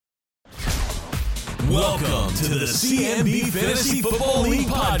Welcome to the CMB Fantasy Football League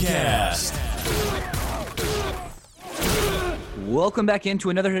podcast. Welcome back into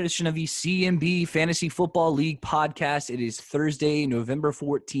another edition of the CMB Fantasy Football League podcast. It is Thursday, November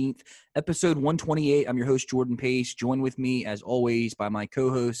 14th, episode 128. I'm your host, Jordan Pace, joined with me, as always, by my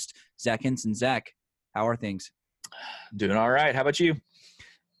co-host, Zach Henson. Zach, how are things? Doing all right. How about you?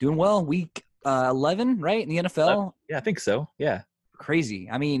 Doing well. Week 11, right, in the NFL? Yeah, I think so. Yeah. Crazy.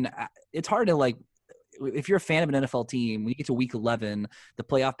 I mean, it's hard to, if you're a fan of an NFL team, when you get to week 11, the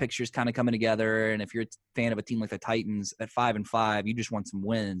playoff picture is kind of coming together. And if you're a fan of a team like the Titans at 5-5, you just want some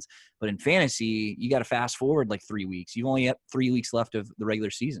wins. But in fantasy, you got to fast forward like 3 weeks. You've only got 3 weeks left of the regular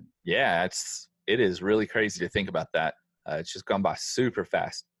season. Yeah, it is really crazy to think about that. It's just gone by super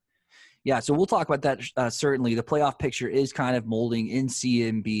fast. Yeah, so we'll talk about that certainly. The playoff picture is kind of molding in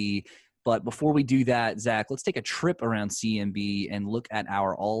CMB. But before we do that, Zach, let's take a trip around CMB and look at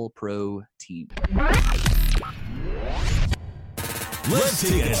our all-pro team. Let's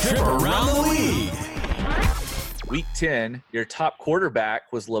take a trip around the league. Week 10, your top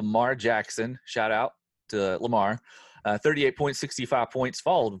quarterback was Lamar Jackson. Shout out to Lamar. 38.65 points,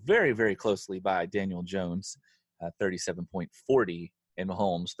 followed very, very closely by Daniel Jones, 37.40, and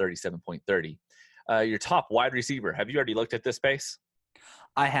Mahomes, 37.30. Your top wide receiver, have you already looked at this space?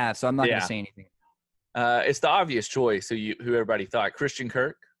 I have, so I'm not going to say anything. It's the obvious choice who everybody thought. Christian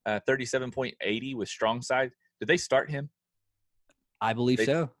Kirk, 37.80 with strong side. Did they start him? I believe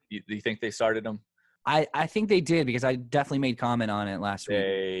so. Do you think they started him? I think they did because I definitely made comment on it last week.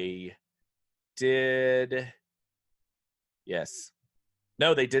 They did. Yes.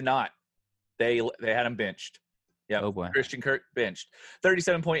 No, they did not. They had him benched. Yeah. Oh boy. Christian Kirk benched.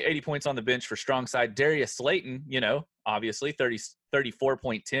 37.80 points on the bench for strong side. Darius Slayton, obviously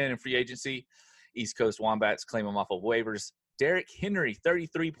 34.10 in free agency. East Coast Wombats claim him off of waivers. Derrick Henry,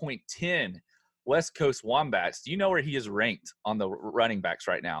 33.10. West Coast Wombats. Do you know where he is ranked on the running backs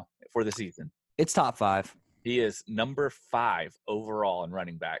right now for the season? It's top 5. He is number 5 overall in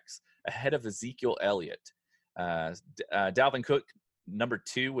running backs, ahead of Ezekiel Elliott. Dalvin Cook, number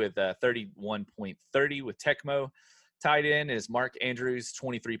 2 with 31.30 with Tecmo. Tight end is Mark Andrews,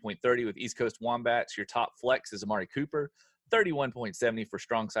 23.30 with East Coast Wombats. Your top flex is Amari Cooper, 31.70 for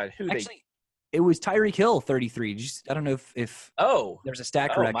strong side. It was Tyreek Hill, 33. I don't know if there's a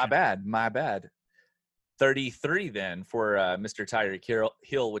stat correction. My bad. 33 then for Mr. Tyreek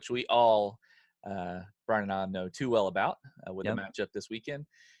Hill, which we all, Brian and I, know too well about with the matchup this weekend.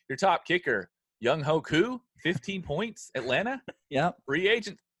 Your top kicker, Young Ho Koo, 15 points, Atlanta. Yeah. Free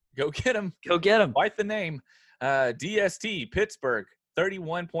agent. Go get him. Go get him. Quite the name. DST, Pittsburgh,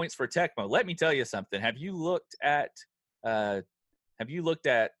 31 points for Tecmo. Let me tell you something. Have you looked at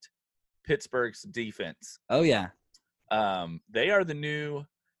Pittsburgh's defense? Oh, yeah. They are the New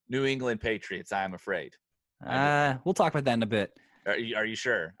England Patriots, I am afraid. We'll talk about that in a bit. Are you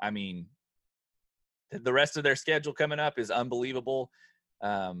sure? I mean, the rest of their schedule coming up is unbelievable.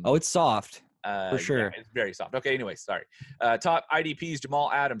 It's soft. For sure. Yeah, it's very soft. Okay, anyway, sorry. Top IDPs,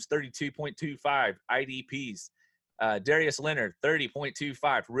 Jamal Adams, 32.25 IDPs. Darius Leonard,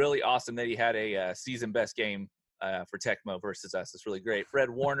 30.25. Really awesome that he had a season best game for Tecmo versus us. It's really great. Fred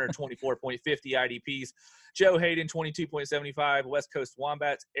Warner, 24.50 IDPs. Joe Hayden, 22.75. West Coast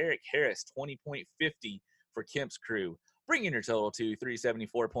Wombats. Eric Harris, 20.50 for Kemp's crew. Bringing your total to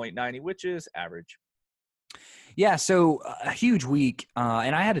 374.90, which is average. Yeah, so a huge week,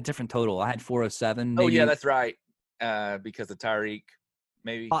 and I had a different total. I had 407. Maybe. Oh, yeah, that's right, because of Tyreek,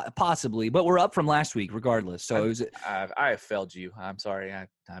 maybe. Possibly, but we're up from last week regardless. So I have failed you. I'm sorry.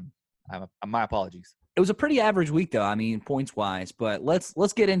 My apologies. It was a pretty average week, though, I mean, points-wise. But let's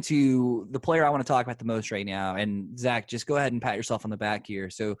get into the player I want to talk about the most right now. And, Zach, just go ahead and pat yourself on the back here.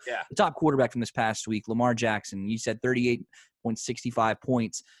 So The top quarterback from this past week, Lamar Jackson, you said 38.65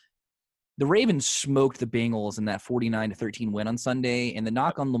 points. The Ravens smoked the Bengals in that 49-13 win on Sunday, and the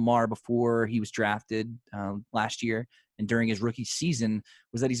knock on Lamar before he was drafted last year and during his rookie season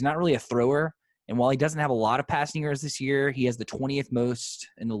was that he's not really a thrower. And while he doesn't have a lot of passing yards this year, he has the 20th most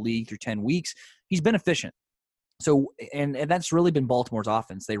in the league through 10 weeks. He's been efficient. So, and that's really been Baltimore's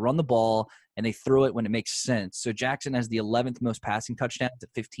offense. They run the ball and they throw it when it makes sense. So Jackson has the 11th most passing touchdowns at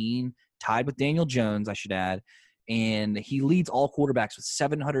 15, tied with Daniel Jones, I should add. And he leads all quarterbacks with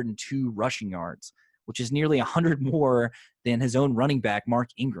 702 rushing yards, which is nearly 100 more than his own running back, Mark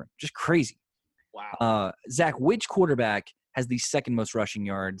Ingram. Just crazy. Wow. Zach, which quarterback has the second most rushing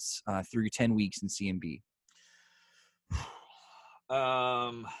yards through 10 weeks in CMB?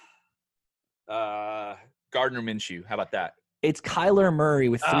 Gardner Minshew. How about that? It's Kyler Murray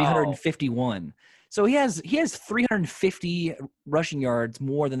with 351. So he has 350 rushing yards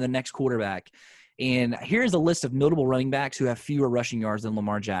more than the next quarterback. And here's a list of notable running backs who have fewer rushing yards than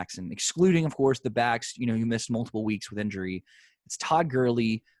Lamar Jackson, excluding, of course, the backs, who missed multiple weeks with injury. It's Todd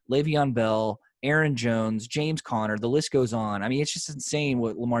Gurley, Le'Veon Bell, Aaron Jones, James Conner. The list goes on. I mean, it's just insane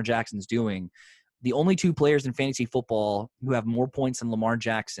what Lamar Jackson's doing. The only two players in fantasy football who have more points than Lamar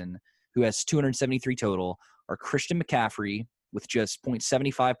Jackson, who has 273 total, are Christian McCaffrey with just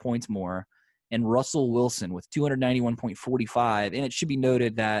 0.75 points more, and Russell Wilson with 291.45. And it should be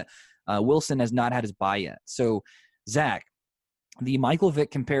noted that Wilson has not had his bye yet. So, Zach, the Michael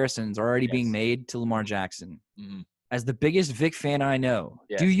Vick comparisons are already being made to Lamar Jackson. Mm-hmm. As the biggest Vick fan I know,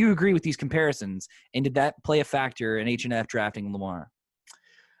 do you agree with these comparisons? And did that play a factor in H&F drafting Lamar?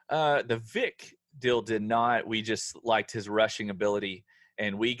 The Vick deal did not. We just liked his rushing ability,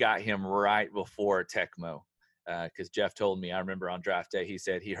 and we got him right before Tecmo. Because Jeff told me, I remember on draft day, he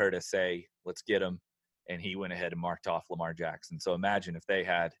said he heard us say, let's get him, and he went ahead and marked off Lamar Jackson. So imagine if they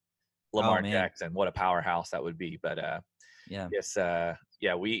had Lamar Jackson, what a powerhouse that would be. But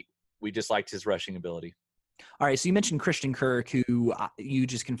we just liked his rushing ability. All right, so you mentioned Christian Kirk, who you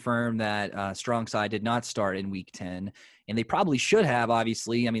just confirmed that Strong Side did not start in Week 10, and they probably should have,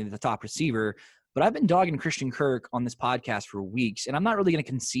 obviously. I mean, the top receiver. But I've been dogging Christian Kirk on this podcast for weeks, and I'm not really going to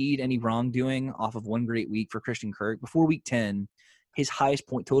concede any wrongdoing off of one great week for Christian Kirk. Before Week 10, his highest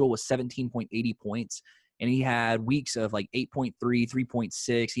point total was 17.80 points, and he had weeks of like 8.3,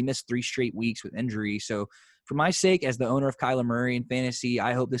 3.6. He missed 3 straight weeks with injury. So for my sake, as the owner of Kyler Murray in fantasy,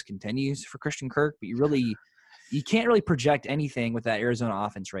 I hope this continues for Christian Kirk, but you can't really project anything with that Arizona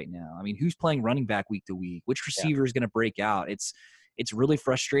offense right now. I mean, who's playing running back week to week? Which receiver is going to break out? It's really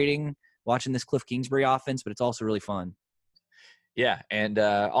frustrating watching this Cliff Kingsbury offense, but it's also really fun. Yeah, and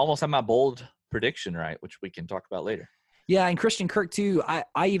almost had my bold prediction right, which we can talk about later. Yeah, and Christian Kirk, too,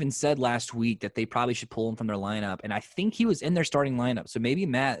 I even said last week that they probably should pull him from their lineup, and I think he was in their starting lineup. So maybe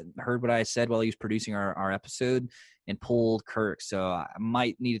Matt heard what I said while he was producing our episode and pulled Kirk. So I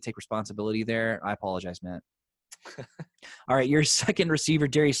might need to take responsibility there. I apologize, Matt. All right, your second receiver,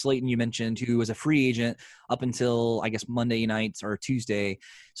 Darius Slayton, you mentioned, who was a free agent up until, I guess, Monday nights or Tuesday.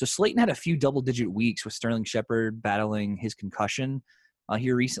 So Slayton had a few double-digit weeks with Sterling Shepard battling his concussion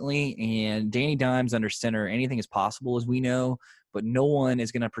here recently, and Danny Dimes under center. Anything is possible, as we know, but no one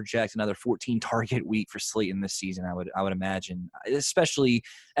is going to project another 14-target week for Slayton this season, I would imagine. Especially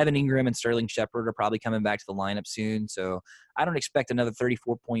Evan Ingram and Sterling Shepard are probably coming back to the lineup soon, so I don't expect another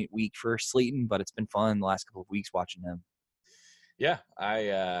 34-point week for Slayton, but it's been fun the last couple of weeks watching him. Yeah,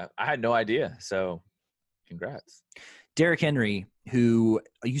 I had no idea, so congrats. Derrick Henry, who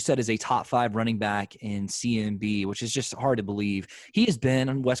you said is a top 5 running back in CMB, which is just hard to believe. He has been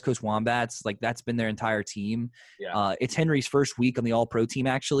on West Coast Wombats. Like, that's been their entire team. Yeah. It's Henry's first week on the All-Pro team,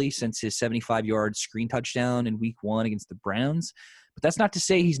 actually, since his 75-yard screen touchdown in Week 1 against the Browns. But that's not to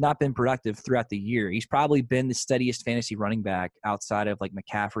say he's not been productive throughout the year. He's probably been the steadiest fantasy running back outside of, like,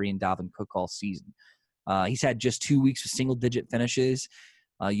 McCaffrey and Dalvin Cook all season. He's had just 2 weeks of single-digit finishes.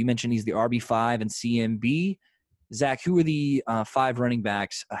 You mentioned he's the RB5 in CMB. Zach, who are the 5 running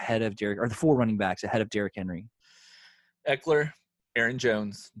backs ahead of Derrick, or the 4 running backs ahead of Derrick Henry? Eckler, Aaron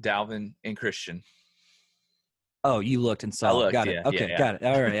Jones, Dalvin, and Christian. Oh, you looked and saw. Got it. Okay, got it.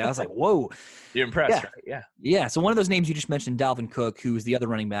 All right. I was like, whoa. You're impressed, right? Yeah. Yeah. So one of those names you just mentioned, Dalvin Cook, who is the other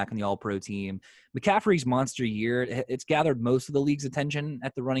running back on the All-Pro team. McCaffrey's monster year. It's gathered most of the league's attention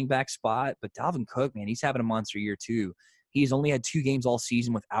at the running back spot, but Dalvin Cook, man, he's having a monster year too. He's only had 2 games all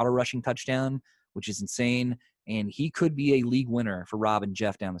season without a rushing touchdown, which is insane. And he could be a league winner for Rob and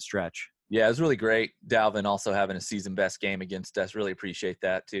Jeff down the stretch. Yeah, it was really great. Dalvin also having a season best game against us. Really appreciate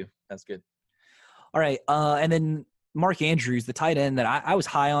that too. That's good. All right. And then Mark Andrews, the tight end that I was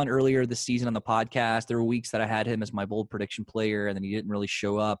high on earlier this season on the podcast. There were weeks that I had him as my bold prediction player, and then he didn't really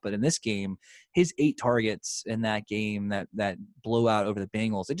show up. But in this game, his 8 targets in that game, that blowout over the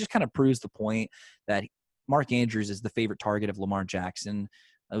Bengals, it just kind of proves the point that Mark Andrews is the favorite target of Lamar Jackson.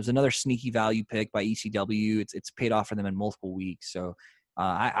 It was another sneaky value pick by ECW. It's paid off for them in multiple weeks. So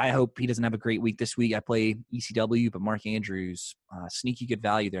I hope he doesn't have a great week this week. I play ECW, but Mark Andrews, sneaky good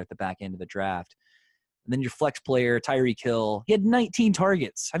value there at the back end of the draft. And then your flex player, Tyreek Hill, he had 19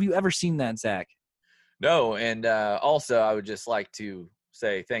 targets. Have you ever seen that, Zach? No, and also I would just like to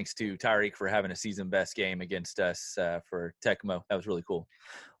say thanks to Tyreek for having a season best game against us for Tecmo. That was really cool.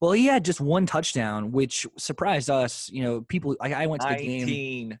 Well, he had just 1 touchdown, which surprised us. You know, people. I went to the game.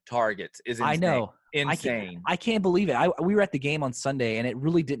 19 targets is insane. I know. Insane. I can't believe it. We were at the game on Sunday, and it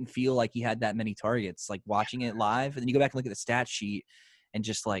really didn't feel like he had that many targets. Like watching it live, and then you go back and look at the stat sheet, and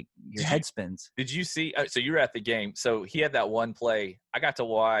just like your head spins. Did you see? So you were at the game. So he had that one play. I got to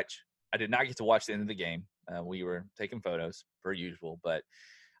watch. I did not get to watch the end of the game. We were taking photos per usual, but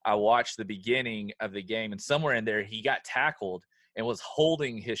I watched the beginning of the game, and somewhere in there he got tackled and was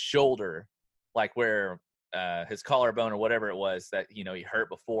holding his shoulder, like where his collarbone or whatever it was that, he hurt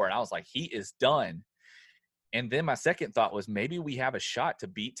before. And I was like, he is done. And then my second thought was maybe we have a shot to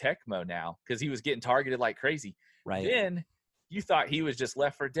beat Tecmo now because he was getting targeted like crazy. Right. Then you thought he was just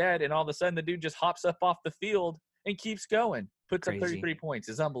left for dead, and all of a sudden the dude just hops up off the field and keeps going. Puts up 33 points.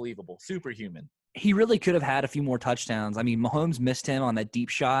 It's unbelievable. Superhuman. He really could have had a few more touchdowns. I mean, Mahomes missed him on that deep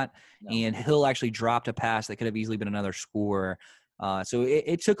shot, and Hill actually dropped a pass that could have easily been another score. So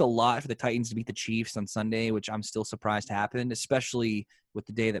it took a lot for the Titans to beat the Chiefs on Sunday, which I'm still surprised happened, especially with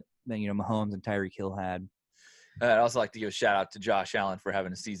the day that Mahomes and Tyreek Hill had. I'd also like to give a shout-out to Josh Allen for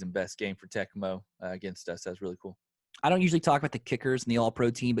having a season-best game for Tecmo against us. That was really cool. I don't usually talk about the kickers and the All-Pro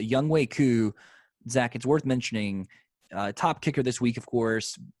team, but Younghoe Koo, Zach, it's worth mentioning, top kicker this week, of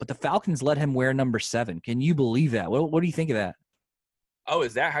course, but the Falcons let him wear number 7. Can you believe that? What do you think of that? Oh,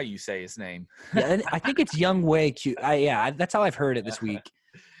 is that how you say his name? Yeah, I think it's Younghoe Koo. That's how I've heard it this week.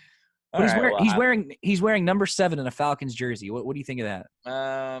 But he's wearing number 7 in a Falcons jersey. What do you think of that?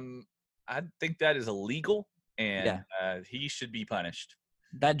 I think that is illegal. And he should be punished.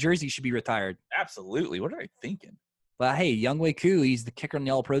 That jersey should be retired. Absolutely. What are I thinking? But hey, Younghoe Koo, he's the kicker on the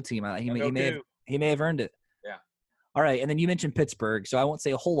All-Pro team. He may have earned it. Yeah. All right, and then you mentioned Pittsburgh, so I won't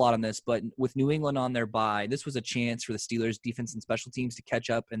say a whole lot on this, but with New England on their bye, this was a chance for the Steelers' defense and special teams to catch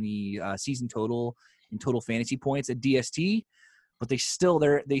up in the season total in total fantasy points at DST. But they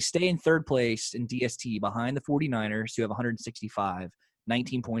stay in third place in DST behind the 49ers, who have 165,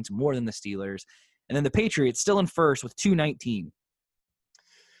 19 points more than the Steelers. And then the Patriots still in first with 219.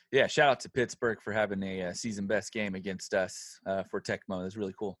 Yeah, shout out to Pittsburgh for having a season-best game against us for Tecmo. It was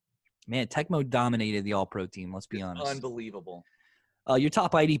really cool. Man, Tecmo dominated the All-Pro team, let's be honest. Unbelievable. Your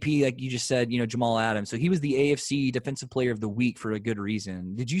top IDP, like you just said, Jamal Adams. So he was the AFC Defensive Player of the Week for a good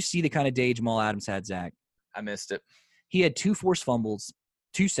reason. Did you see the kind of day Jamal Adams had, Zach? I missed it. He had 2 forced fumbles,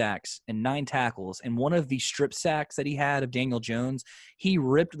 2 sacks, and 9 tackles. And one of the strip sacks that he had of Daniel Jones, he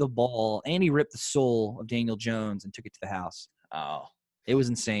ripped the ball and he ripped the soul of Daniel Jones and took it to the house. Oh. It was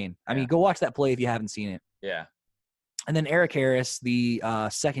insane. I mean, go watch that play if you haven't seen it. Yeah. And then Eric Harris, the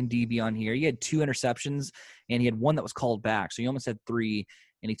second DB on here, he had 2 interceptions, and he had 1 that was called back. So he almost had 3,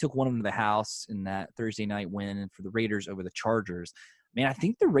 and he took 1 of them to the house in that Thursday night win for the Raiders over the Chargers. Man, I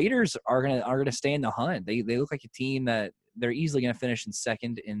think the Raiders are gonna stay in the hunt. They look like a team that they're easily going to finish in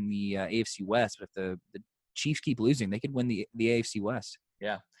second in the AFC West. But if the Chiefs keep losing, they could win the AFC West.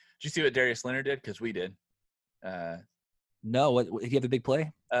 Yeah. Did you see what Darius Leonard did? Because we did. No. Did he have a big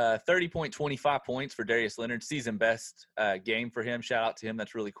play? 30.25 points for Darius Leonard. Season best game for him. Shout out to him.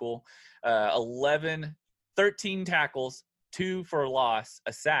 That's really cool. 13 tackles, 2 for a loss,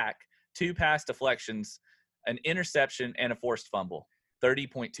 a sack, 2 pass deflections, an interception, and a forced fumble.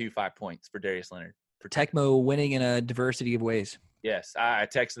 30.25 points for Darius Leonard. For Tecmo winning in a diversity of ways. Yes. I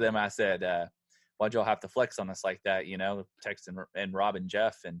texted them. I said, why'd y'all have to flex on us like that? Texting and Rob and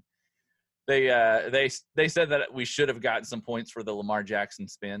Jeff. And they said that we should have gotten some points for the Lamar Jackson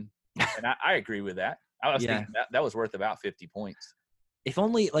spin. And I agree with that. I was thinking that was worth about 50 points. If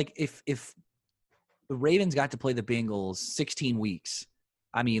only, if the Ravens got to play the Bengals 16 weeks,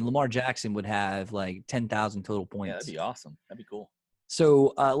 I mean, Lamar Jackson would have 10,000 total points. Yeah, that'd be awesome. That'd be cool.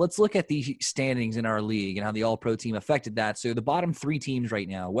 So let's look at the standings in our league and how the All-Pro team affected that. So the bottom 3 teams right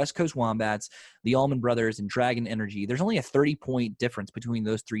now, West Coast Wombats, the Allman Brothers, and Dragon Energy, there's only a 30-point difference between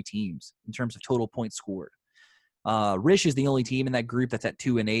those 3 teams in terms of total points scored. Rish is the only team in that group that's at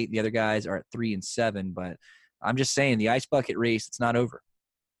 2-8. The other guys are at 3-7. But I'm just saying, the ice bucket race, it's not over.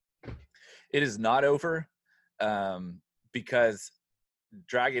 It is not over because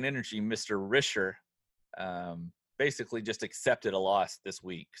Dragon Energy, Mr. Risher, basically just accepted a loss this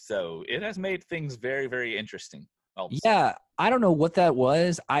week. So it has made things very, very interesting. Yeah, I don't know what that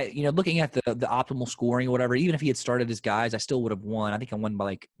was. Looking at the optimal scoring or whatever, even if he had started his guys, I still would have won. I think I won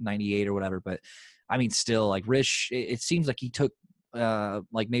by 98 or whatever. But, I mean, still, Rish, it seems like he took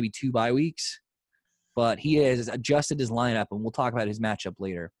maybe 2 bye weeks. But he has adjusted his lineup, and we'll talk about his matchup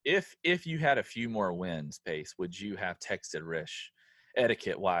later. If you had a few more wins, Pace, would you have texted Rish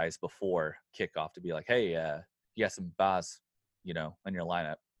etiquette-wise before kickoff to be like, hey, you got some bars, in your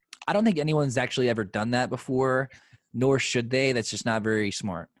lineup? I don't think anyone's actually ever done that before, nor should they. That's just not very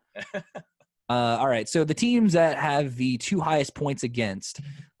smart. All right, so the teams that have the 2 highest points against,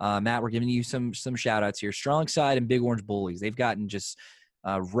 Matt, we're giving you some shout-outs here. Strong Side and Big Orange Bullies. They've gotten just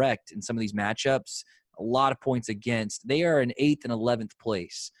wrecked in some of these matchups. A lot of points against. They are in 8th and 11th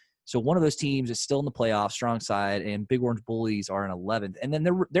place. So one of those teams is still in the playoffs, Strong Side, and Big Orange Bullies are in 11th. And then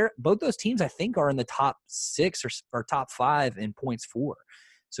they're both those teams, I think, are in the top 6 or top 5 in points for.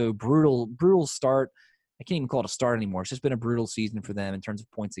 So brutal start. I can't even call it a start anymore. It's just been a brutal season for them in terms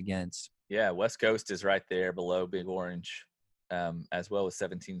of points against. Yeah, West Coast is right there below Big Orange, as well as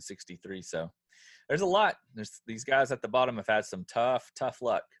 1763. So there's a lot. There's these guys at the bottom have had some tough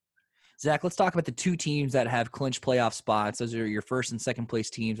luck. Zach, let's talk about the two teams that have clinched playoff spots. Those are your first and second place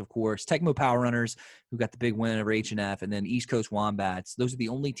teams, of course. Tecmo Power Runners, who got the big win over H&F, and then East Coast Wombats. Those are the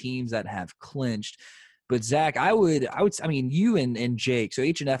only teams that have clinched. But Zach, I mean, you and Jake, so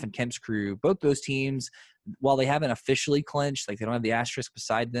H&F and Kemp's crew, both those teams, while they haven't officially clinched, like they don't have the asterisk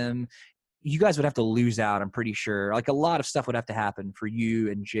beside them, you guys would have to lose out, I'm pretty sure. Like a lot of stuff would have to happen for you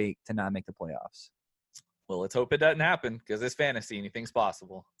and Jake to not make the playoffs. Well, let's hope it doesn't happen because it's fantasy. Anything's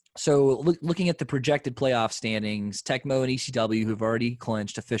possible. So looking at the projected playoff standings, Tecmo and ECW, who've already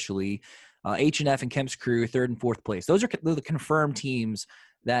clinched officially, H&F and Kemp's crew, third and fourth place. Those are the confirmed teams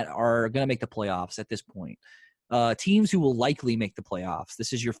that are going to make the playoffs at this point. Teams who will likely make the playoffs.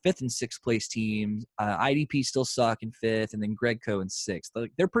 This is your fifth and sixth place teams. IDP still suck in fifth, and then Gregco in sixth.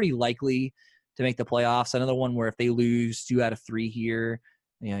 They're pretty likely to make the playoffs. Another one where if they lose 2 out of 3 here,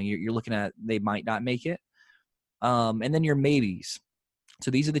 you're looking at they might not make it. And then your maybes. So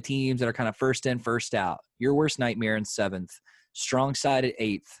these are the teams that are kind of first in, first out. Your worst nightmare in seventh, strong side at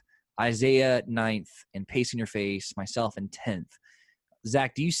eighth, Isaiah at ninth, and Pace in Your Face, myself in 10th.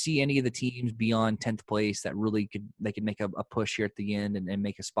 Zach, do you see any of the teams beyond 10th place that really could make a push here at the end and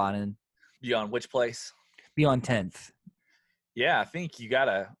make a spot in? Beyond which place? Beyond 10th. Yeah, I think you've got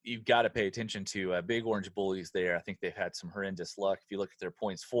to pay attention to Big Orange Bullies there. I think they've had some horrendous luck. If you look at their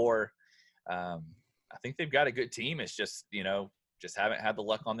points for, I think they've got a good team. It's just, just haven't had the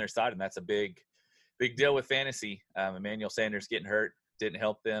luck on their side, and that's a big deal with fantasy. Emmanuel Sanders getting hurt didn't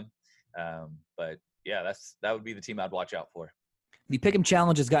help them. But yeah, that would be the team I'd watch out for. The Pick'em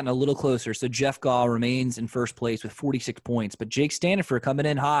Challenge has gotten a little closer, so Jeff Gaw remains in first place with 46 points, but Jake Standifer coming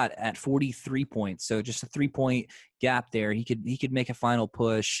in hot at 43 points, so just a 3-point gap there. He could make a final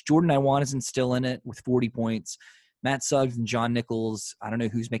push. Jordan Iwanison's still in it with 40 points. Matt Suggs and John Nichols, I don't know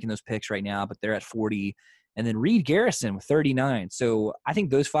who's making those picks right now, but they're at 40. And then Reed Garrison with 39. So I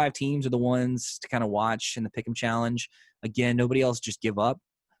think those 5 teams are the ones to kind of watch in the Pick'em Challenge. Again, nobody else just give up.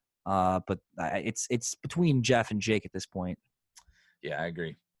 But it's between Jeff and Jake at this point. Yeah, I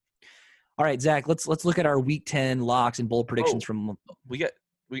agree. All right, Zach, let's look at our Week 10 locks and bold predictions from. We got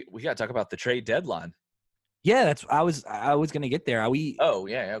to talk about the trade deadline. Yeah, I was going to get there. Oh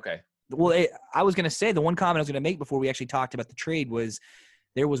yeah, okay. Well, I was going to say the one comment I was going to make before we actually talked about the trade was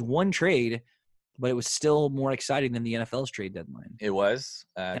there was one trade, but it was still more exciting than the NFL's trade deadline. It was.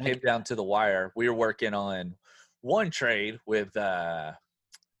 It came down to the wire. We were working on one trade with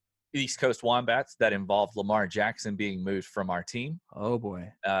East Coast Wombats that involved Lamar Jackson being moved from our team. Oh,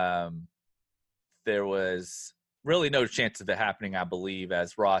 boy. There was really no chance of it happening, I believe,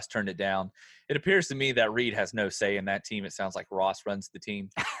 as Ross turned it down. It appears to me that Reed has no say in that team. It sounds like Ross runs the team.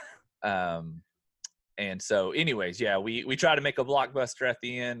 And so anyways, yeah, we tried to make a blockbuster at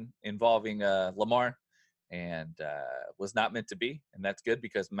the end involving Lamar, and was not meant to be. And that's good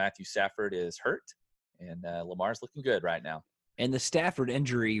because Matthew Stafford is hurt, and Lamar's looking good right now. And the Stafford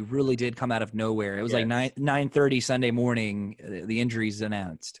injury really did come out of nowhere. It was like 9:30 Sunday morning, the injury's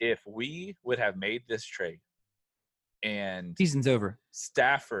announced. If we would have made this trade and season's over,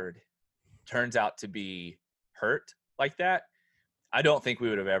 Stafford turns out to be hurt like that, I don't think we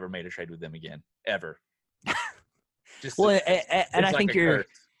would have ever made a trade with them again, ever. I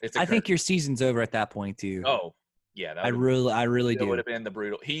think your season's over at that point too. Oh, yeah. I really do. It would have been the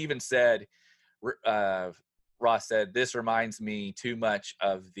brutal. He even said, Ross said, this reminds me too much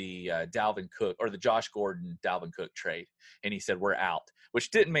of the Dalvin Cook or the Josh Gordon Dalvin Cook trade. And he said, we're out, which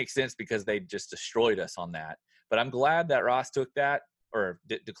didn't make sense because they just destroyed us on that. But I'm glad that Ross took that or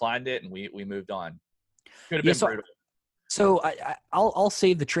declined it, and we moved on. Could have been brutal. So I'll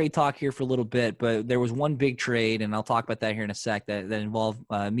save the trade talk here for a little bit, but there was one big trade, and I'll talk about that here in a sec, that involved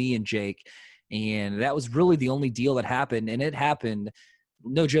me and Jake. And that was really the only deal that happened. And it happened,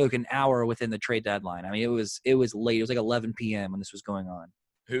 no joke, an hour within the trade deadline. I mean, it was late. It was like 11 p.m. when this was going on.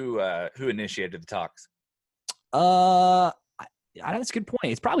 Who initiated the talks? That's a good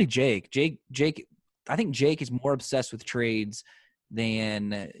point. It's probably Jake. Jake. I think Jake is more obsessed with trades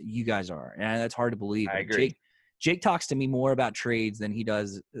than you guys are, and that's hard to believe. I agree. Jake talks to me more about trades than you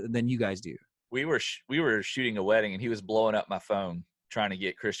guys do. We were shooting a wedding, and he was blowing up my phone trying to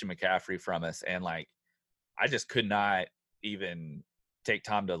get Christian McCaffrey from us, and I just could not even take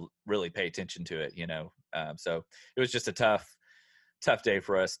time to really pay attention to it, So it was just a tough day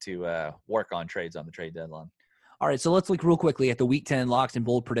for us to work on trades on the trade deadline. All right, so let's look real quickly at the Week 10 locks and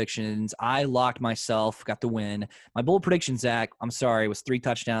bold predictions. I locked myself, got the win. My bold prediction, Zach, I'm sorry, was 3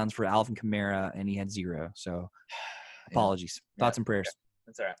 touchdowns for Alvin Kamara, and he had 0. So apologies. Thoughts and prayers.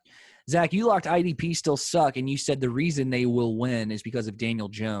 That's all right. Zach, you locked IDP still suck, and you said the reason they will win is because of Daniel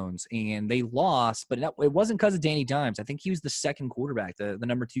Jones. And they lost, but it wasn't because of Danny Dimes. I think he was the second quarterback, the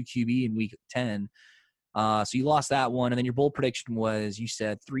number 2 QB in Week 10. So you lost that one. And then your bold prediction was you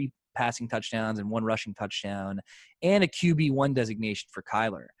said 3 passing touchdowns and 1 rushing touchdown and a QB1 designation for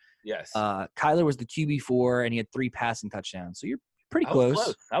Kyler. Yes. Kyler was the QB4, and he had 3 passing touchdowns. So you're pretty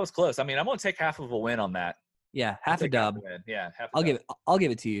close. That was close. I mean, I'm going to take half of a win on that. Yeah, half a dub. Yeah, I'll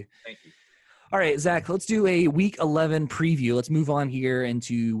give it to you. Thank you. All right, Zach, let's do a Week 11 preview. Let's move on here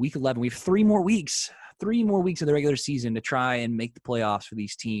into Week 11. We have 3 more weeks of the regular season to try and make the playoffs for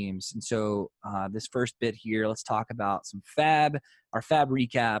these teams. And so this first bit here, let's talk about our Fab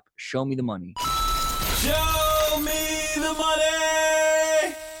recap. Show me the money. Show me the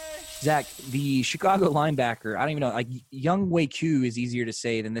money! Zach, the Chicago linebacker, I don't even know, like Young Wei Koo is easier to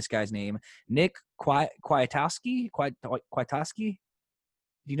say than this guy's name. Nick Kwiatkowski? Do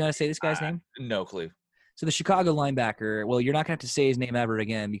you know how to say this guy's name? No clue. So the Chicago linebacker, well, you're not going to have to say his name ever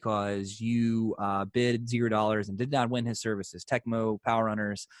again because you bid $0 and did not win his services. Tecmo Power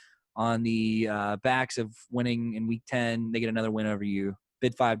Runners, on the backs of winning in Week 10, they get another win over you.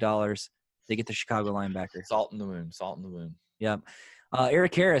 Bid $5, they get the Chicago linebacker. Salt in the wound. Yep.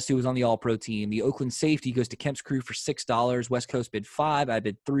 Eric Harris, who was on the All-Pro team, the Oakland safety, goes to Kemp's Crew for $6. West Coast bid $5. I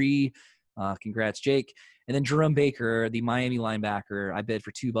bid $3. Congrats, Jake. And then Jerome Baker, the Miami linebacker, I bid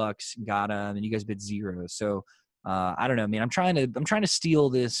for $2, got him, and you guys bid $0. So I don't know, man. I'm trying to steal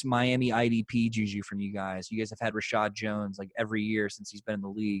this Miami IDP juju from you guys. You guys have had Rashad Jones like every year since he's been in the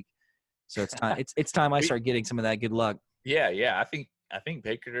league. So it's time. It's time I start getting some of that good luck. Yeah. I think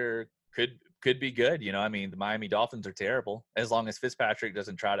Baker could be good. You know, I mean, the Miami Dolphins are terrible as long as Fitzpatrick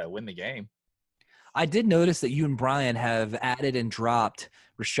doesn't try to win the game. I did notice that you and Brian have added and dropped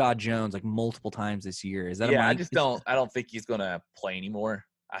Rashad Jones like multiple times this year. Is that I don't think he's going to play anymore.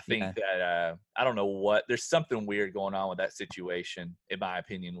 I think that I don't know what – there's something weird going on with that situation, in my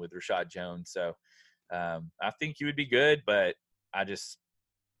opinion, with Rashad Jones. So I think he would be good, but I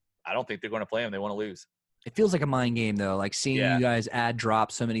don't think they're going to play him. They want to lose. It feels like a mind game, though, like seeing you guys add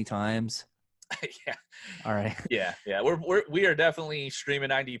drop so many times. Yeah. All right. Yeah. We are definitely streaming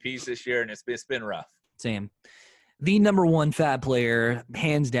IDPs this year, and it's been rough. Same. The number 1 fab player,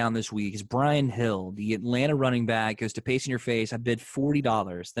 hands down this week, is Brian Hill, the Atlanta running back. Goes to Pace in Your Face. I bid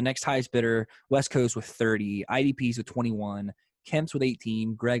 $40. The next highest bidder, West Coast with 30, IDPs with 21, Kemp's with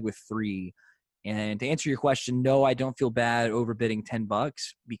 18, Greg with 3. And to answer your question, no, I don't feel bad overbidding $10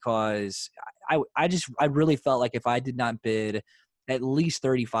 because I really felt like if I did not bid at least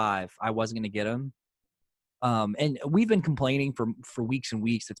 35, I wasn't going to get him. And we've been complaining for weeks and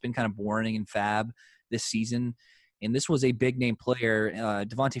weeks. It's been kind of boring in fab this season. And this was a big name player.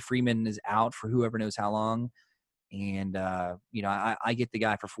 Devontae Freeman is out for whoever knows how long. And, I get the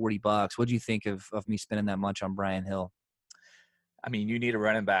guy for $40. What do you think of me spending that much on Brian Hill? I mean, you need a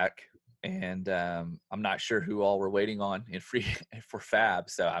running back. And I'm not sure who all we're waiting on for fab.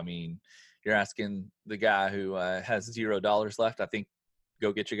 So, I mean, you're asking the guy who has $0 left. I think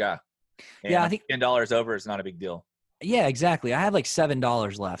go get your guy. And I think $10 over is not a big deal. Yeah, exactly. I have like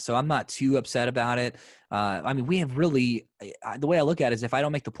 $7 left, so I'm not too upset about it. I mean, we have really the way I look at it is if I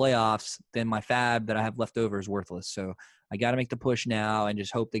don't make the playoffs, then my fab that I have left over is worthless. So I got to make the push now and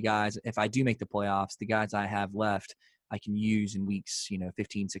just hope the guys, if I do make the playoffs, the guys I have left, I can use in weeks,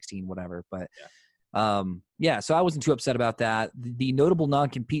 15, 16, whatever. But so I wasn't too upset about that. The notable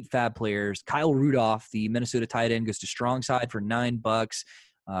non-compete fab players, Kyle Rudolph, the Minnesota tight end, goes to Strong Side for $9.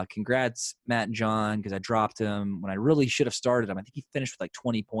 Congrats, Matt and John, because I dropped him when I really should have started him. I think he finished with like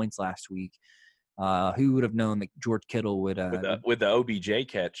 20 points last week. Who would have known that George Kittle would with the OBJ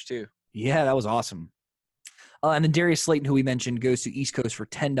catch too? Yeah, that was awesome. And then Darius Slayton, who we mentioned, goes to East Coast for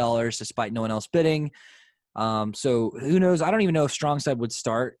 $10 despite no one else bidding. So who knows? I don't even know if Strongside would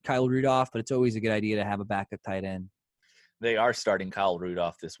start Kyle Rudolph, but it's always a good idea to have a backup tight end. They are starting Kyle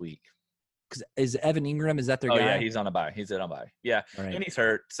Rudolph this week. Because is Evan Ingram, is that their guy? Oh, yeah, he's on a bye. He's on a bye. Yeah, right. And he's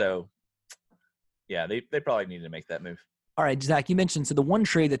hurt. So, yeah, they probably need to make that move. All right, Zach, you mentioned, so the one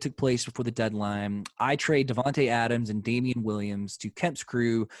trade that took place before the deadline, I trade Devontae Adams and Damian Williams to Kemp's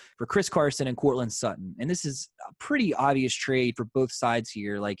Crew for Chris Carson and Cortland Sutton. And this is a pretty obvious trade for both sides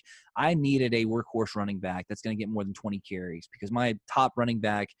here. Like, I needed a workhorse running back that's going to get more than 20 carries because my top running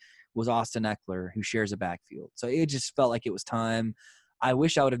back was Austin Eckler, who shares a backfield. So it just felt like it was time. I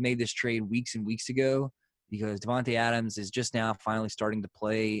wish I would have made this trade weeks and weeks ago because Devontae Adams is just now finally starting to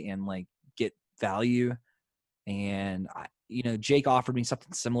play and, like, get value. And Jake offered me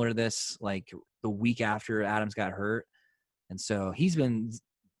something similar to this, like the week after Adams got hurt. And so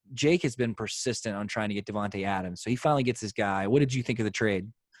Jake has been persistent on trying to get Davante Adams. So he finally gets his guy. What did you think of the trade?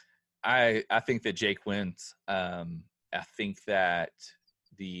 I think that Jake wins. I think that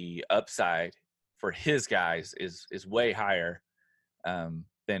the upside for his guys is way higher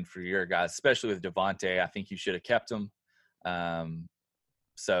than for your guys, especially with Davante. I think you should have kept him.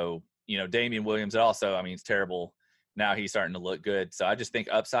 So, Damian Williams also, it's terrible. Now he's starting to look good. So I just think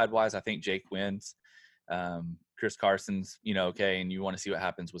upside-wise, I think Jake wins. Chris Carson's, okay, and you want to see what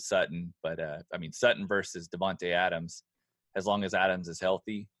happens with Sutton. But, Sutton versus Davante Adams, as long as Adams is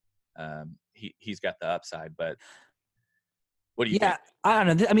healthy, he's got the upside. But what do you think? I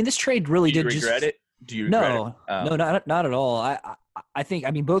don't know. This trade really did just – regret it? Do you regret it? No, not at all. I think,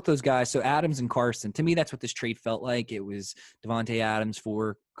 both those guys, so Adams and Carson, to me, that's what this trade felt like. It was Davante Adams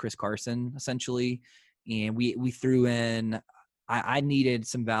for Chris Carson, essentially. And we threw in I needed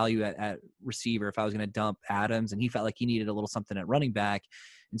some value at receiver if I was going to dump Adams, and he felt like he needed a little something at running back.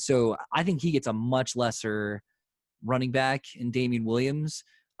 And so I think he gets a much lesser running back in Damian Williams.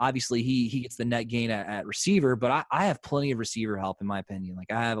 Obviously, he gets the net gain at receiver, but I have plenty of receiver help, in my opinion.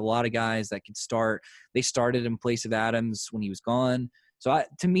 Like, I have a lot of guys that can start. They started in place of Adams when he was gone. So,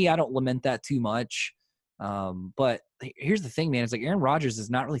 to me, I don't lament that too much. But here's the thing, man. It's like Aaron Rodgers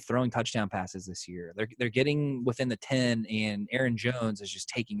is not really throwing touchdown passes this year. They're getting within the 10, and Aaron Jones is just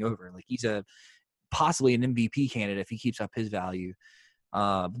taking over. Like, he's possibly an MVP candidate if he keeps up his value.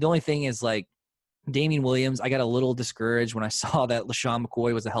 But the only thing is, like, Damian Williams, I got a little discouraged when I saw that LaShawn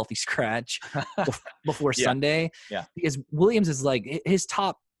McCoy was a healthy scratch before Sunday. Yeah. Because Williams is like, his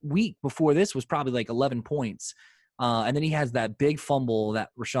top week before this was probably like 11 points. And then he has that big fumble that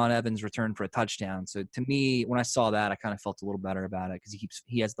Rashaan Evans returned for a touchdown. So to me, when I saw that, I kind of felt a little better about it because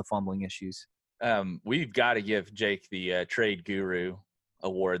he has the fumbling issues. We've got to give Jake the Trade Guru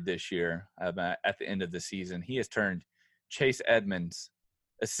award this year at the end of the season. He has turned Chase Edmonds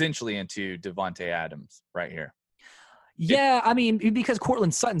essentially into Davante Adams right here. Yeah, because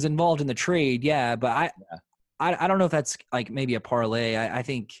Courtland Sutton's involved in the trade, yeah, but I don't know if that's like maybe a parlay. I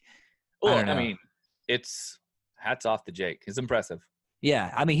think – Well, it's hats off to Jake. It's impressive.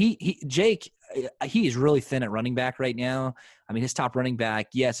 Yeah, Jake, he is really thin at running back right now. His top running back,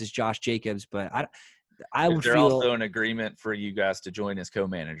 yes, is Josh Jacobs, but I would feel – also an agreement for you guys to join as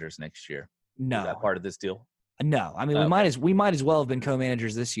co-managers next year. No. Is that part of this deal? No, we might as well have been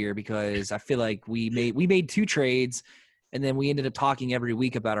co-managers this year because I feel like we made 2 trades, and then we ended up talking every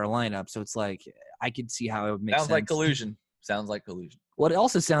week about our lineup. So it's like I could see how it would make sense. Sounds like collusion. Well, it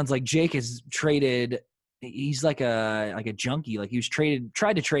also sounds like Jake has traded. He's like a junkie. Like he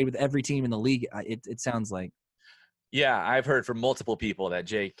tried to trade with every team in the league. It sounds like. Yeah, I've heard from multiple people that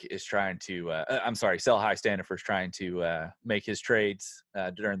Jake is trying to. Sell high Standifer is trying to make his trades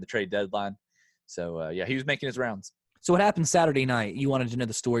during the trade deadline. So, he was making his rounds. So what happened Saturday night? You wanted to know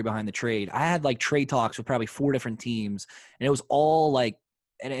the story behind the trade. I had like trade talks with probably 4 different teams, and it was all like,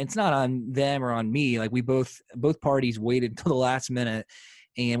 and it's not on them or on me. Like we both parties waited until the last minute,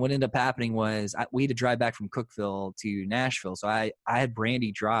 and what ended up happening was we had to drive back from Cookeville to Nashville. So I had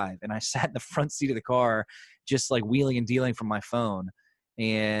Brandy drive, and I sat in the front seat of the car, just like wheeling and dealing from my phone.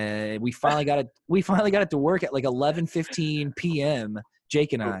 And we finally got it to work at like 11:15 p.m.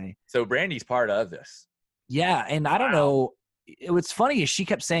 Jake and I. So Brandy's part of this. Yeah, and I don't know. What's funny is she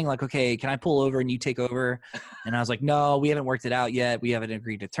kept saying like, "Okay, can I pull over and you take over?" And I was like, "No, we haven't worked it out yet. We haven't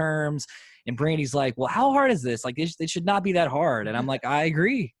agreed to terms." And Brandy's like, "Well, how hard is this? Like, it should not be that hard." And I'm like, "I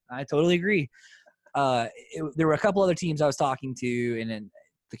agree. I totally agree." There were a couple other teams I was talking to, and then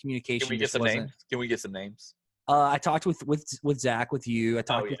the communication. Can we get some names? Can we get some names? I talked with Zach, with you. I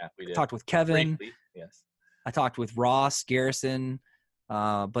talked with Kevin. Briefly, yes. I talked with Ross Garrison.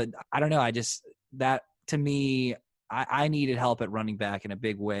 But I don't know. That to me, I needed help at running back in a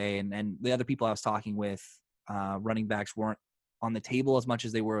big way. And the other people I was talking with, running backs weren't on the table as much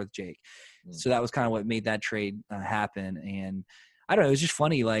as they were with Jake. So that was kind of what made that trade happen. And I don't know. It was just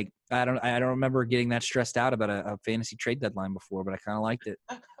funny. Like, I don't remember getting that stressed out about a fantasy trade deadline before, but I kind of liked it.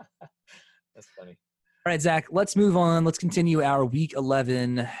 That's funny. All right, Zach, let's move on. Let's continue our Week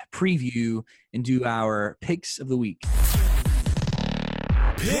 11 preview and do our picks of the week.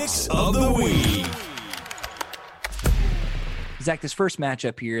 Picks of the week. Zach, this first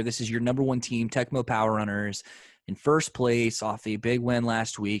matchup here, this is your number 1 team, Tecmo Power Runners, in first place off a big win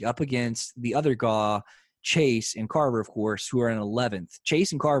last week up against the other GAW, Chase and Carver, of course, who are in 11th.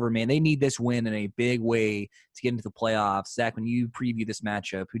 Chase and Carver, man, they need this win in a big way to get into the playoffs. Zach, when you preview this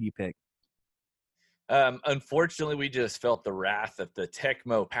matchup, who do you pick? Unfortunately, we just felt the wrath of the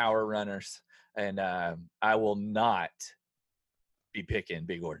Tecmo Power Runners. and I will not be picking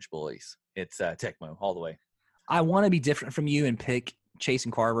Big Orange Bullies. It's Tecmo all the way. I want to be different from you and pick Chase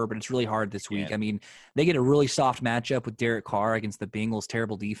and Carver, but it's really hard this week. I mean, they get a really soft matchup with Derek Carr against the Bengals'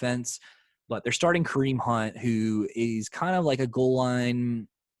 terrible defense, but they're starting Kareem Hunt, who is kind of like a goal line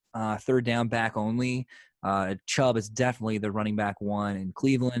third down back only. Chubb is definitely the running back one in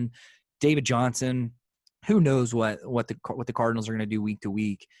Cleveland. David Johnson, who knows what the Cardinals are going to do week to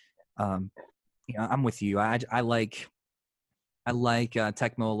week. I'm with you. I like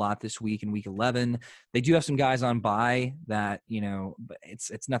Tecmo a lot this week in week 11. They do have some guys on bye that, but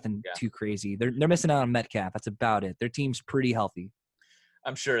it's nothing too crazy. They're missing out on Metcalf. That's about it. Their team's pretty healthy.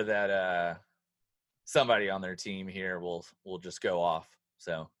 I'm sure that somebody on their team here will just go off.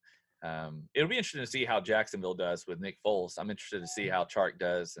 So it'll be interesting to see how Jacksonville does with Nick Foles. I'm interested to see how Chark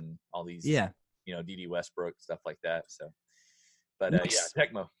does and all these, D.D. Westbrook, stuff like that. So, but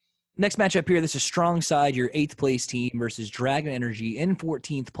Tecmo. Next matchup here, this is strong side, your 8th place team versus Dragon Energy in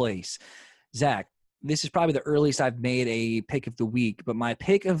 14th place. Zach, this is probably the earliest I've made a pick of the week, but my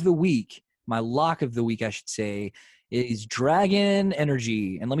pick of the week, my lock of the week, I should say, is Dragon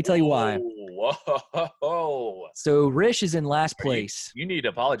Energy. And let me tell you why. Whoa. So Rish is in last place. You need to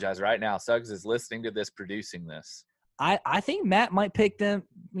apologize right now. Suggs is listening to this, producing this. I think Matt might pick them,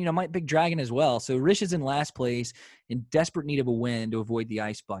 might pick Dragon as well. So Rish is in last place in desperate need of a win to avoid the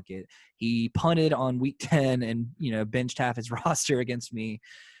ice bucket. He punted on week 10 and, benched half his roster against me.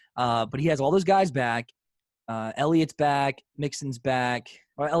 But he has all those guys back. Elliott's back. Mixon's back.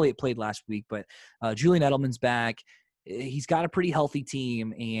 Well, Elliott played last week, but Julian Edelman's back. He's got a pretty healthy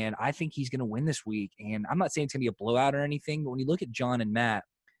team, and I think he's going to win this week. And I'm not saying it's going to be a blowout or anything, but when you look at John and Matt,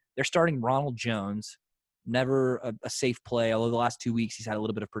 they're starting Ronald Jones. Never a safe play, although the last 2 weeks he's had a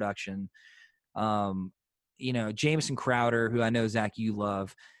little bit of production. Jamison Crowder, who I know, Zach, you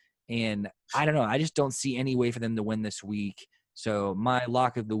love. And I don't know. I just don't see any way for them to win this week. So my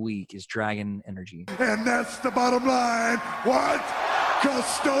lock of the week is Dragon Energy. And that's the bottom line. What? Because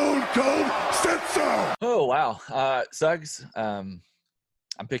Stone Cold said so. Oh, wow. Suggs, I'm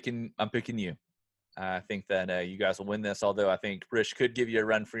picking you. I think that you guys will win this, although I think Rish could give you a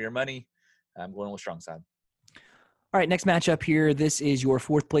run for your money. I'm going with strong side. All right, next matchup here. This is your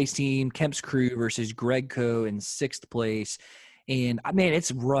 4th place team, Kemp's Crew versus Greg Co. in 6th place. And, man,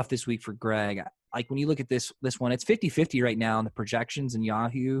 it's rough this week for Greg. Like, when you look at this one, it's 50-50 right now in the projections in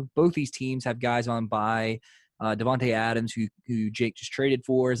Yahoo. Both these teams have guys on bye. Devontae Adams, who Jake just traded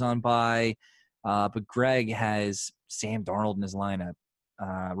for, is on bye. But Greg has Sam Darnold in his lineup,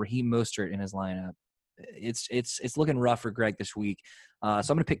 Raheem Mostert in his lineup. It's looking rough for Greg this week. So I'm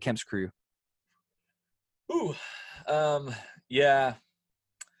going to pick Kemp's Crew. Ooh, yeah.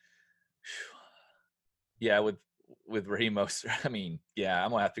 With Raheem Mostert, I mean,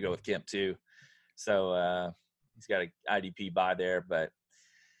 I'm gonna have to go with Kemp too. So he's got an IDP buy there, but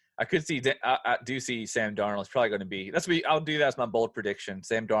I do see Sam Darnold is probably going to be. I'll do that as my bold prediction.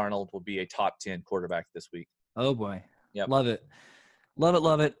 Sam Darnold will be a top 10 quarterback this week. Oh boy, yep. Love it.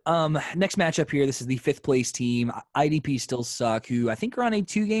 Next matchup here. This is the 5th place team. IDP still suck, who I think are on a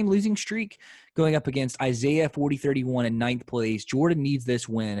 2-game losing streak, going up against Isaiah 40-31 in 9th place. Jordan needs this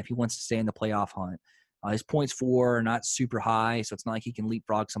win if he wants to stay in the playoff hunt. His points for are not super high, so it's not like he can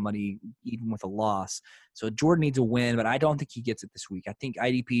leapfrog somebody even with a loss. So Jordan needs a win, but I don't think he gets it this week. I think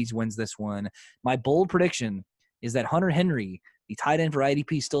IDPs wins this one. My bold prediction is that Hunter Henry, the tight end for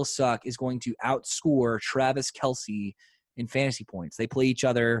IDP still suck, is going to outscore Travis Kelce in fantasy points. They play each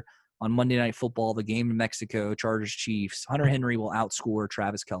other on Monday Night Football, the game in Mexico, Chargers-Chiefs. Hunter Henry will outscore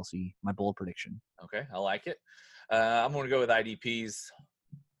Travis Kelce. My bold prediction. Okay, I like it. I'm going to go with IDPs.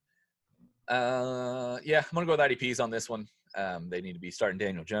 I'm going to go with IDPs on this one. They need to be starting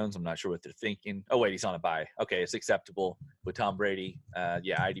Daniel Jones. I'm not sure what they're thinking. Oh, wait, he's on a bye. Okay, it's acceptable with Tom Brady.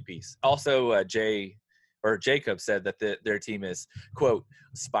 IDPs. Also, Jacob said that their team is, quote,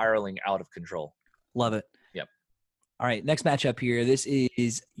 spiraling out of control. Love it. Yep. All right, next matchup here. This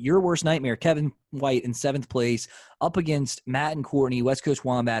is your worst nightmare, Kevin White in 7th place, up against Matt and Courtney, West Coast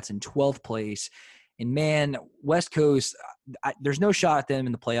Wombats in 12th place. And, man, West Coast, there's no shot at them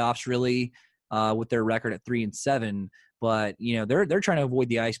in the playoffs, really, with their record at 3-7. But, they're trying to avoid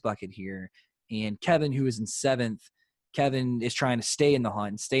the ice bucket here. And Kevin, who is in 7th, Kevin is trying to stay in the hunt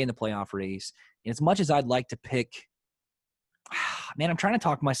and stay in the playoff race. And as much as I'd like to pick – man, I'm trying to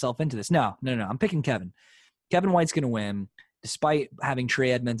talk myself into this. No. I'm picking Kevin. Kevin White's going to win, despite having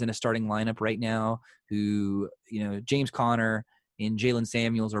Trey Edmonds in a starting lineup right now, who, James Conner and Jalen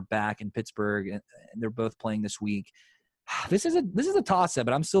Samuels are back in Pittsburgh, and they're both playing this week. This is a toss-up,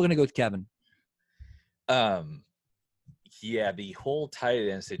 but I'm still going to go with Kevin. Yeah, the whole tight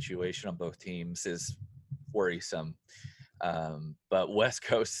end situation on both teams is worrisome. But West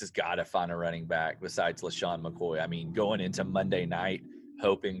Coast has got to find a running back besides LaShawn McCoy. I mean, going into Monday night,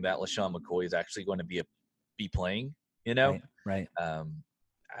 hoping that LaShawn McCoy is actually going to be playing, Right.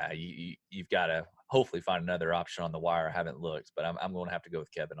 You've got to hopefully find another option on the wire. I haven't looked, but I'm going to have to go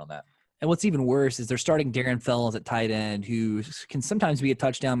with Kevin on that. And what's even worse is they're starting Darren Fells at tight end, who can sometimes be a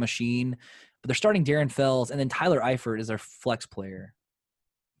touchdown machine, but they're starting Darren Fells, and then Tyler Eifert is their flex player.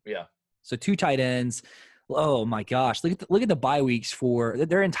 Yeah. So 2 tight ends. Oh my gosh! Look at the bye weeks for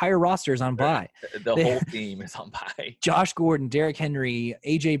their entire roster is on bye. The whole team is on bye. Josh Gordon, Derrick Henry,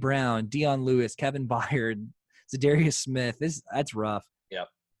 AJ Brown, Dion Lewis, Kevin Byard, Zadarius Smith. That's rough. Yep.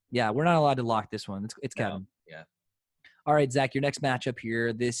 Yeah, we're not allowed to lock this one. It's Kevin. Yeah. All right, Zach, your next matchup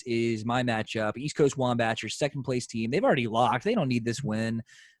here. This is my matchup. East Coast Wombats, your second place team. They've already locked. They don't need this win.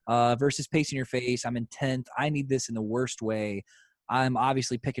 Versus Pace in Your Face. I'm in 10th. I need this in the worst way. I'm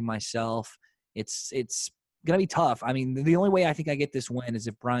obviously picking myself. It's going to be tough. I mean, the only way I think I get this win is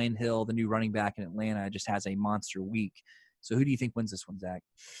if Brian Hill, the new running back in Atlanta, just has a monster week. So who do you think wins this one, Zach?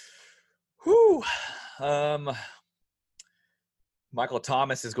 Whew. Michael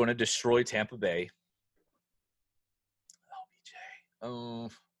Thomas is going to destroy Tampa Bay. Oh,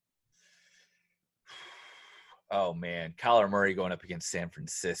 man. Kyler Murray going up against San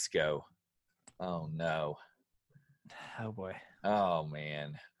Francisco. Oh, no. Oh, boy. Oh,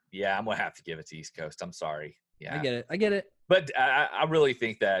 man. Yeah, I'm going to have to give it to East Coast. I'm sorry. Yeah, I get it. But I really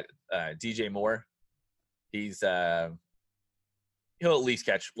think that DJ Moore, he'll at least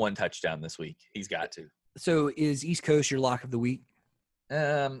catch 1 touchdown this week. He's got to. So is East Coast your lock of the week?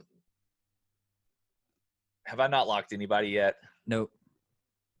 Have I not locked anybody yet? Nope.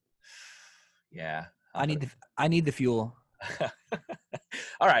 Yeah. I need the fuel.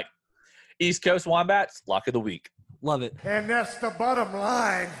 All right. East Coast Wombats, lock of the week. Love it. And that's the bottom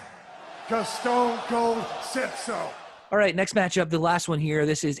line, because Stone Cold said so. All right, next matchup, the last one here.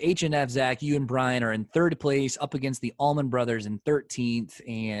 This is H&F, Zach. You and Brian are in 3rd place up against the Allman Brothers in 13th.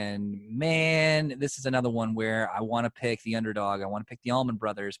 And, man, this is another one where I want to pick the underdog. I want to pick the Allman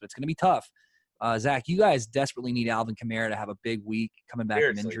Brothers, but it's going to be tough. Zach, you guys desperately need Alvin Kamara to have a big week coming back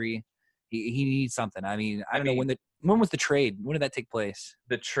from injury. He needs something. I don't know when was the trade? When did that take place?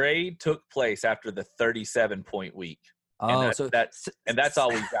 The trade took place after the 37-point week. Oh, and that's all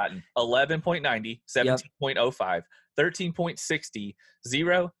we've gotten. 11.90, 17.05, 13.60,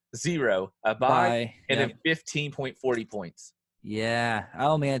 0, 0, a bye, and then 15.40 points. Yeah.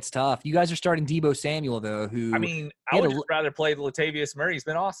 Oh, man, it's tough. You guys are starting Deebo Samuel, though, who – I would just rather play Latavius Murray. He's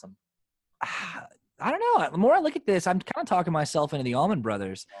been awesome. I don't know. The more I look at this, I'm kind of talking myself into the Allman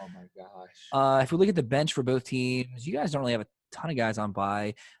Brothers. Oh, my gosh. If we look at the bench for both teams, you guys don't really have a ton of guys on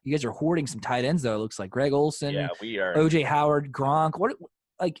bye. You guys are hoarding some tight ends, though. It looks like Greg Olsen, yeah, we are. OJ Howard, Gronk. What,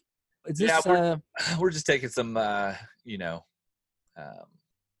 like, is this? Yeah, we're just taking some,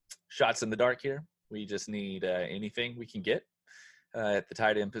 shots in the dark here. We just need anything we can get at the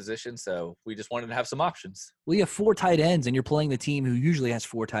tight end position. So we just wanted to have some options. Well, you have 4 tight ends, and you're playing the team who usually has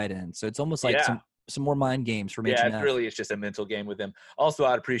 4 tight ends. So it's almost like some more mind games for me. Yeah, it's just a mental game with them. Also,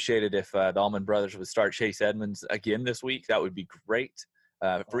 I'd appreciate it if the Allman Brothers would start Chase Edmonds again this week. That would be great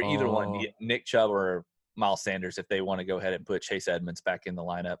for either one, Nick Chubb or Miles Sanders, if they want to go ahead and put Chase Edmonds back in the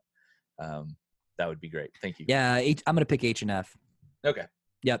lineup. That would be great. Thank you. Yeah, I'm going to pick H&F. Okay.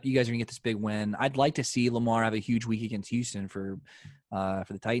 Yep, you guys are going to get this big win. I'd like to see Lamar have a huge week against Houston for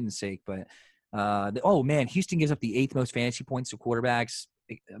the Titans' sake. But, Houston gives up the 8th most fantasy points to quarterbacks.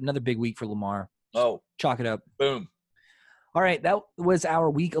 Another big week for Lamar. Oh. Chalk it up. Boom. All right, that was our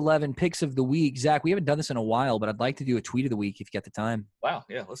Week 11 picks of the week. Zach, we haven't done this in a while, but I'd like to do a tweet of the week if you got the time. Wow,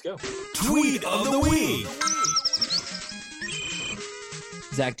 yeah, let's go. Tweet of the week.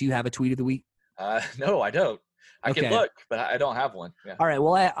 Zach, do you have a tweet of the week? No, I don't. I can look, but I don't have one. Yeah. All right.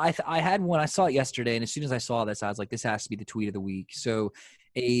 Well, I had one. I saw it yesterday, and as soon as I saw this, I was like, this has to be the tweet of the week. So,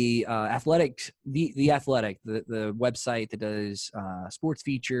 the Athletic, the website that does sports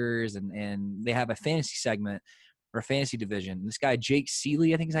features, and they have a fantasy segment or a fantasy division. This guy Jake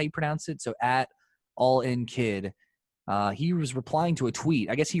Seeley, I think is how you pronounce it. So at All In Kid, he was replying to a tweet.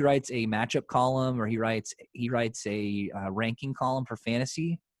 I guess he writes a matchup column, or he writes a ranking column for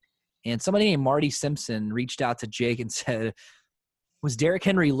fantasy. And somebody named Marty Simpson reached out to Jake and said, was Derrick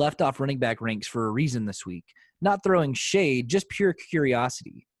Henry left off running back ranks for a reason this week? Not throwing shade, just pure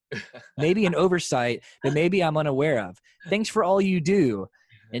curiosity. Maybe an oversight that maybe I'm unaware of. Thanks for all you do.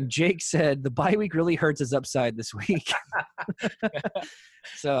 And Jake said, the bye week really hurts his upside this week.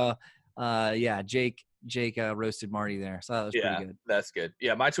 So, Jake, Jake roasted Marty there, so that was pretty good. That's good.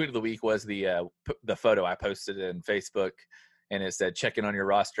 Yeah, my tweet of the week was the photo I posted in Facebook, and it said checking on your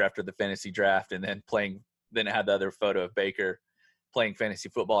roster after the fantasy draft, and then Then it had the other photo of Baker playing fantasy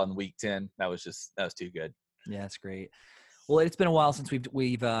football in week 10. That was too good. Yeah, that's great. Well, it's been a while since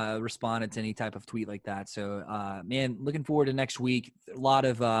we've responded to any type of tweet like that. So, man, looking forward to next week. A lot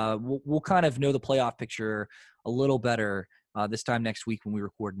of we'll kind of know the playoff picture a little better this time next week when we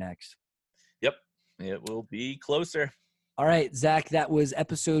record next. Yep, it will be closer. All right, Zach, that was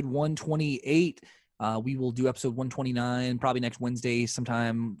episode 128. We will do episode 129 probably next Wednesday,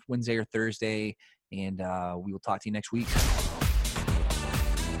 sometime Wednesday or Thursday, and we will talk to you next week.